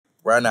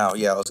Right now,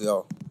 yeah, let's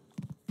go.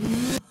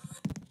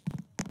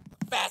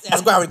 Fast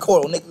ass gravity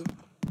coil, nigga.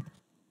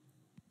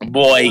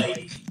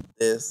 Boy.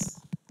 This.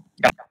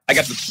 I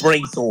got the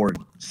spring sword.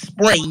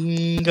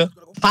 Spring.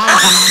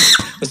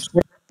 Ha!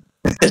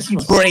 The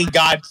spring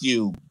got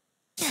you.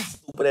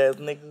 Stupid ass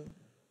nigga.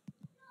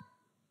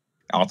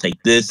 I'll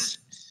take this.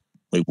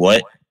 Wait,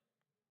 what?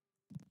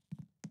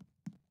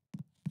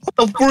 What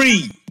the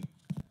free?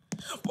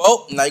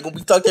 Well, now you're gonna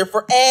be stuck there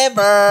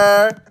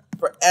forever.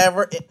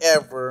 Forever and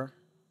ever.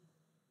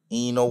 And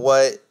you know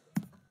what?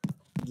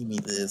 Give me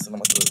this and I'm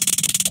gonna do it.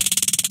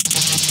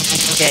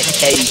 Can't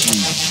hate me.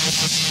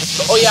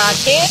 Oh yeah, I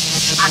can't?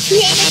 I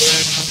can't, nigga.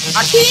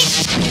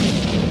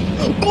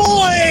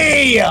 Boy!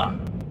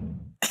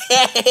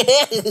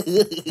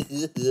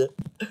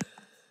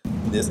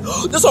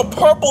 This a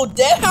purple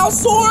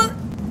deadhouse sword?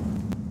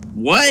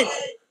 What?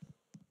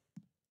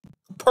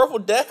 Purple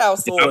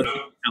deadhouse sword.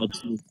 How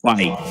to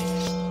fight.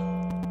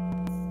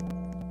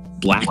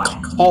 Black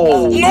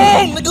hole.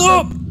 No,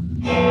 nigga!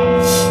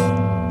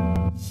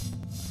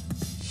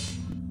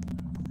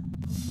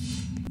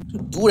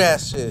 Do that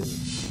shit.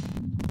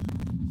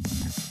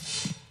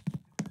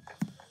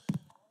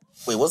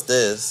 Wait, what's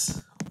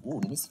this? Ooh,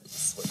 let me see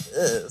what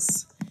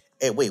this.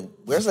 Hey, wait,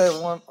 where's that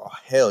one? Oh,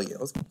 hell yeah.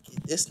 Let's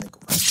get this nigga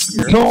right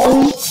here.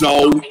 No.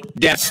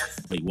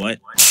 Wait, what?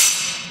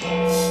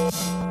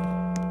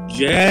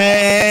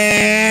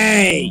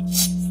 Jay!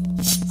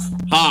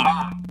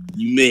 Ha!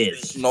 You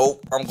missed.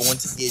 Nope, I'm going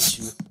to get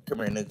you. Come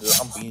here, nigga.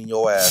 I'm beating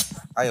your ass.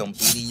 I am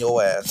beating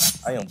your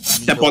ass. I am beating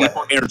Step your on ass.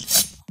 the air.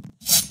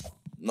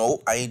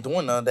 Nope, I ain't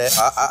doing none of that.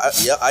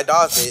 I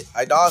dodged it.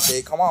 I dodged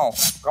it. Come on.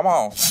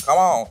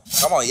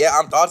 Yeah,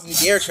 I'm dodging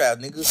the air trap,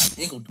 nigga.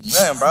 You ain't gonna do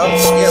nothing, bro.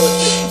 Yeah,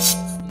 let's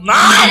nah!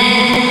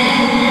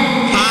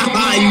 Ha!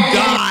 You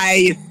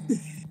died.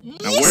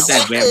 Now where's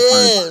that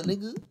vampire?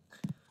 Nigga.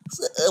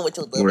 What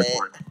you doing, man?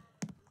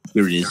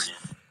 Here it is.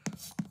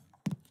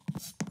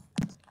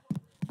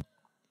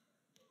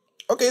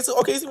 Okay, so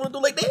you wanna do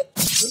like that?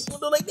 You wanna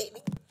do like that?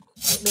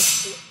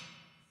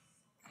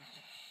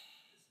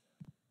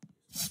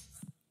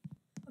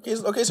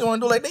 Okay, so you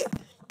wanna do like that?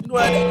 You do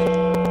like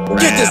that?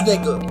 Get this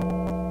nigga!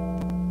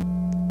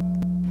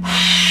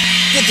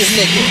 Get this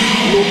nigga!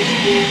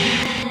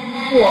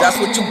 That's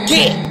what you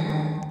get!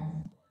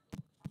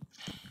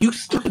 You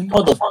stupid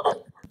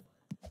motherfucker.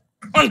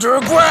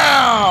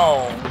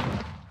 Underground!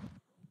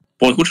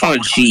 Boy, who's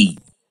trying to cheat?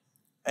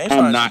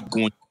 I'm not to...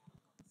 going.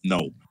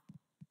 No.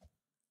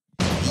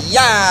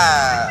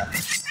 Yeah!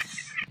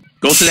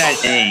 Go to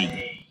that egg.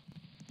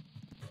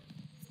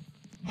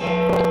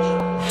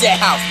 That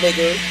house,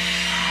 nigga.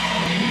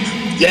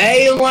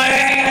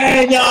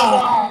 Jalen!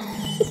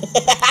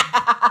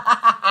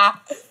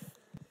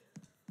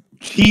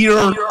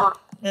 Cheater.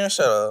 Man,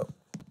 shut up.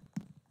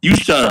 You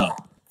shut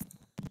up.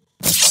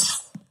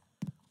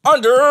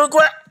 Underground.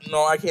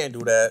 No, I can't do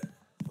that.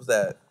 What's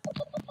that?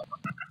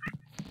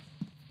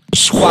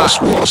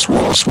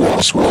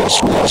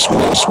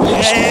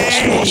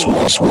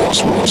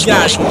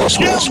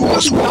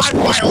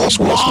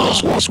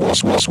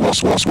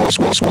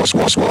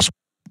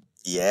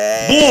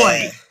 Yeah.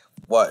 Boy.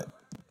 What?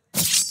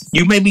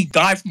 You made me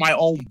die for my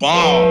own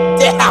bomb.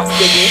 That house,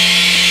 nigga.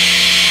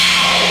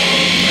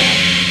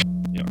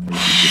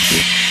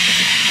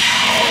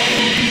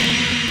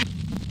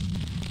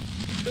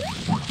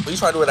 What you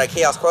trying to do with that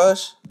Chaos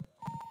Crush?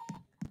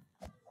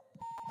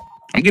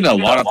 I'm getting a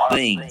lot of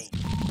things.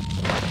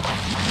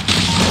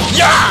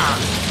 Yeah!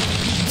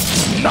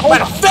 No.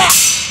 Matter of fact!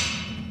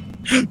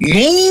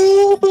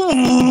 No!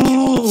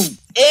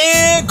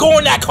 And go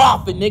in that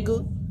coffin,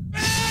 nigga.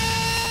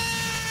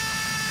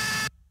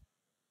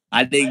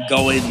 I didn't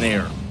go in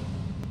there.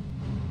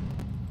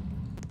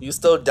 You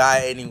still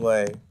die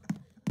anyway.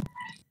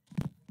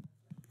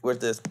 Where's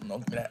this?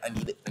 No, I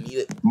need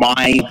it.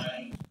 Mine.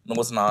 No,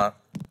 it's not.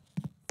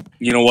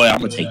 You know what? I'm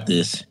gonna take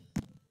this.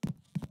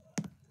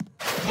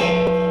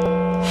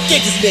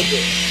 Get this nigga.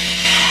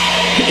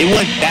 It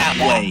went that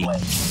way.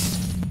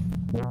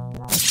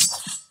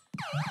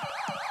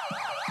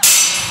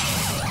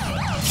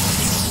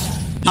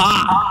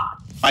 Ha!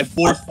 My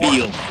force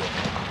field.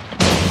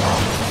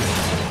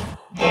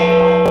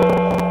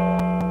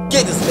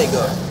 Get this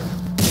nigga.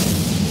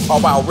 Oh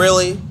wow,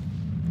 really?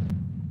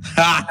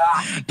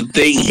 Ha! The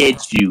thing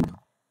hit you.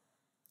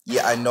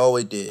 Yeah, I know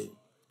it did.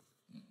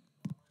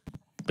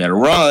 Better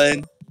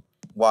run.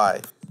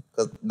 Why?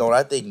 Because no,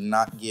 that thing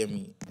not get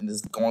me, and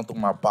it's going through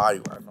my body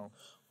right now.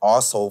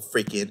 Also,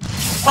 freaking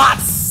hot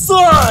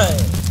sun.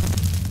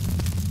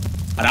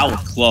 That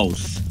was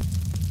close.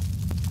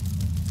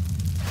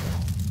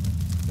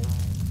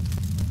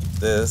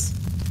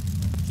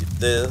 Get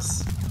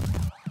this.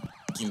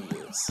 Give me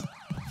this.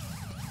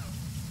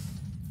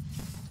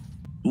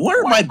 What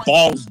are my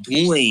balls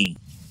doing?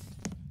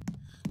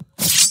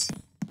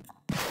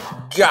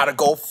 Gotta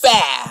go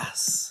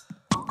fast.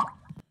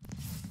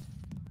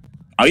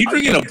 Are you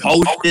drinking a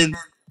potion?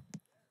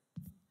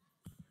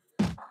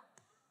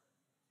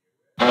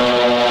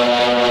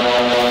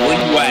 Where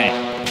you at?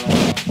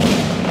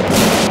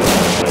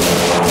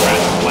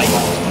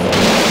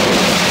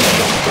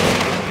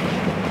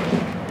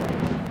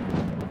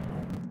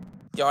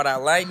 y'all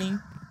that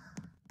lightning.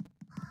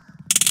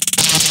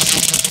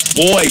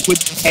 Boy, quit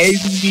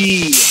tasing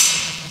me.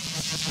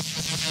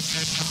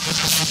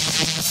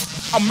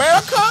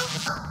 America?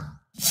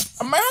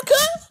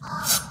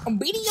 I'm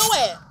beating your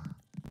ass.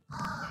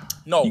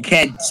 No. You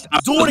can't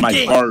stop Do it my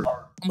again. bird.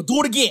 I'm gonna do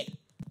it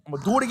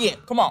again.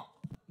 Come on.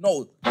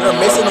 No, you're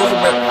missing those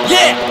America.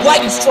 Yeah,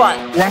 lightning strike.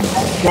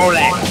 Throw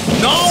that.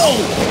 No!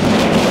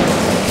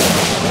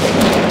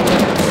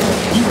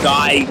 You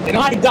died, and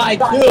I died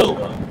too.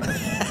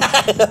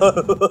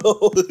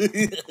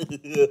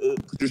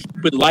 Your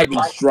stupid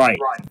lightning strike.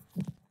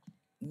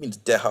 You mean the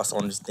dead house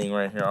on this thing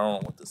right here? I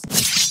don't know what this is.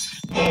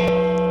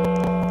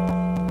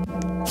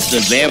 The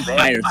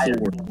vampire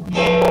sword.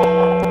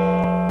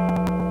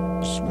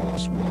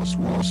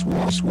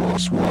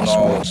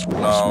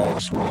 No.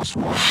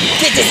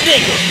 Get this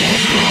nigga!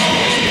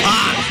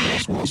 Ah!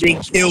 They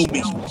killed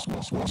me. No,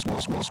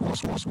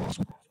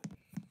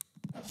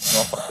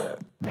 fuck that.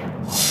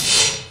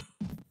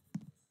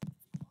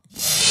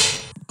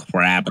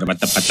 Crap.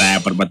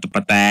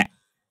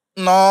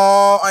 No,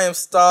 I am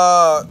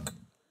stuck.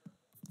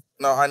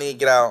 No, I need to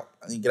get out.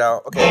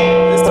 Okay,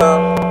 this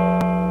time.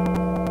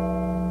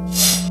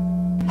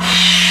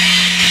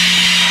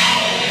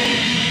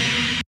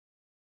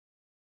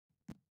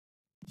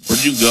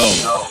 Where'd you go?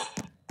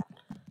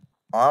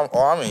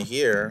 I'm in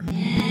here.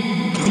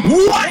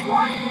 What?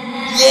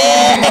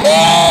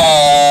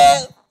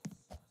 Yeah!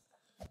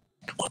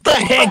 What the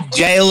heck,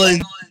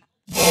 Jalen?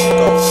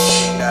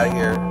 Get out of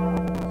here.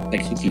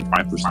 Like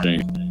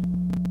 65%.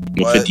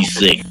 No, What?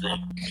 56.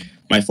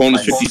 My phone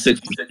is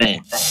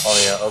 56%. Oh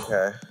yeah,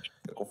 okay.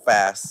 Go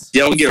fast.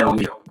 Don't get her,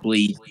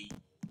 please.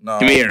 No.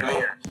 Come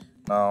here.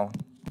 No.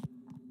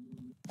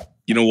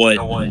 You know what?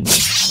 No,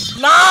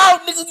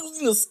 nigga, you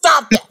need to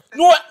stop that. You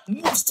know what?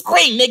 You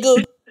scream,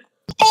 nigga.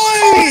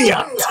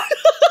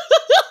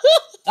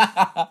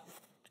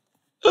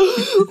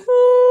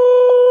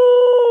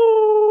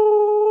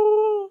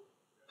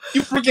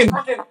 You freaking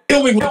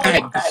kill me with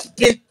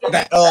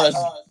that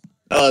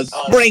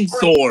spring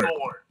sword.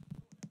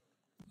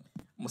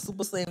 I'm a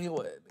super saiyan.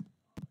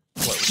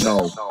 What?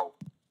 No.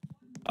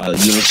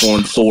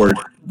 Unicorn sword.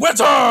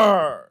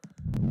 Winter.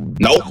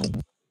 Nope.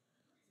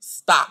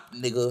 Stop,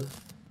 nigga.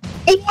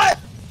 What?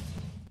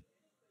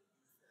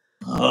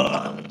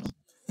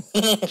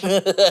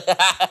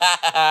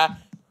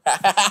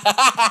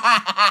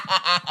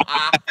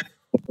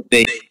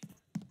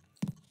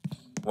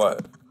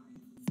 What?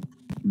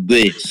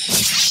 This.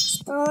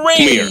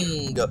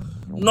 Spring.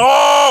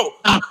 No.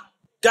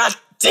 God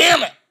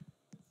damn it.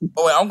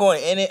 Oh wait, I'm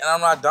going in it and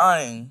I'm not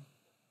dying.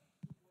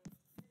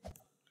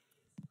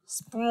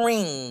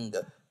 Spring.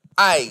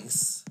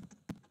 Ice.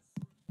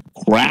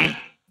 Crap.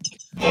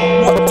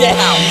 What the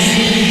house?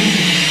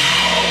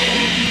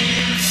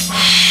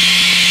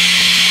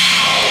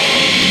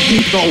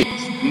 No.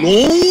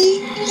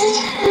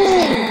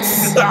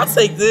 I'll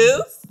take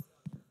this.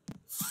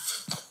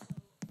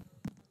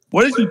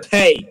 What did you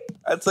take?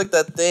 I took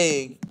that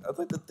thing. I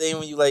took the thing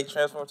when you like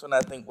transform to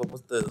that thing. What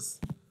was this?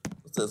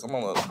 What's this? I'm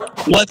gonna look.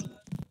 What?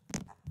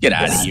 Get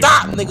out of here.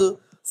 Stop, nigga.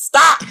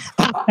 Stop.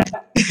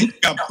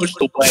 Got pushed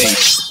away.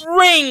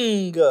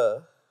 Spring.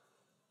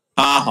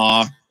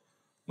 Uh-huh.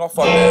 No,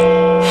 fuck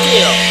that.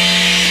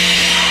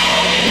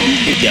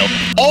 Get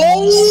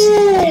Oh!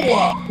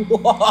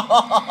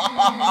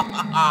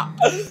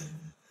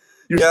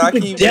 Yeah, I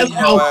keep death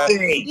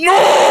thing.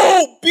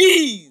 No,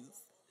 bees.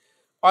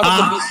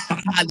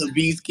 The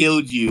bees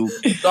killed you.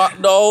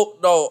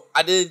 No.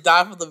 I didn't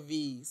die for the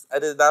bees. I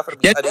didn't die for the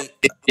bees.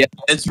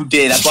 Yes, you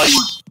did. I thought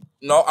you.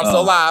 No, I'm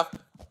still alive.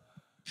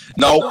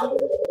 No.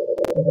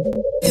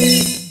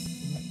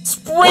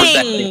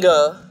 Spring.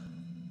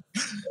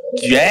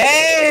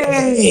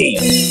 Jay.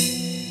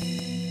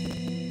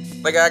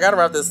 Like I gotta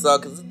wrap this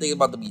up because this thing is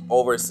about to be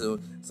over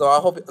soon. So I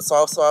hope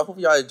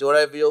y'all enjoyed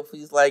that video.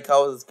 Please like,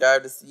 comment,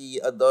 subscribe to see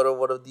another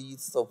one of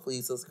these. So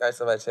please subscribe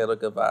to my channel.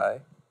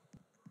 Goodbye.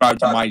 Subscribe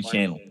to my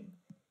channel.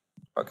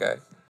 Okay.